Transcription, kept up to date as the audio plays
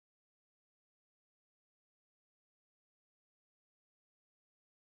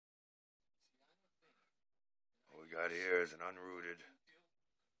got here is an unrooted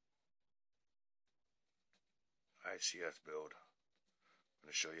ICS build. I'm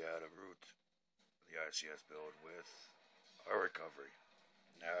going to show you how to root the ICS build with our recovery.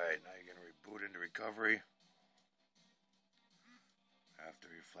 Alright, now you're going to reboot into recovery after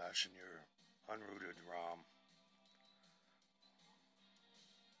you're flashing your unrooted ROM.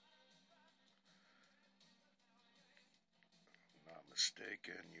 If I'm not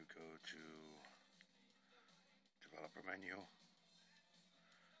mistaken, you go to developer menu,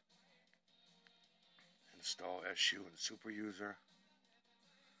 install SU and super user.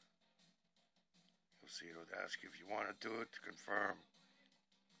 You'll see it'll ask you if you want to do it to confirm.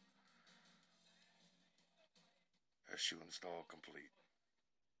 SU install complete.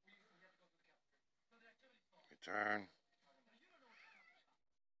 Return.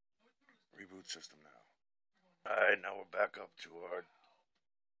 Reboot system now. Alright, now we're back up to our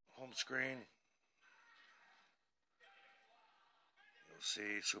home screen. You'll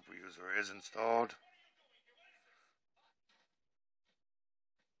see super user is installed.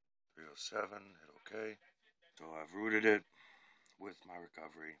 307, hit OK. So I've rooted it with my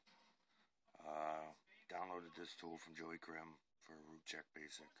recovery. Downloaded this tool from Joey Krim for root check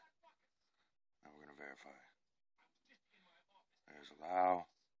basic. Now we're going to verify. There's allow.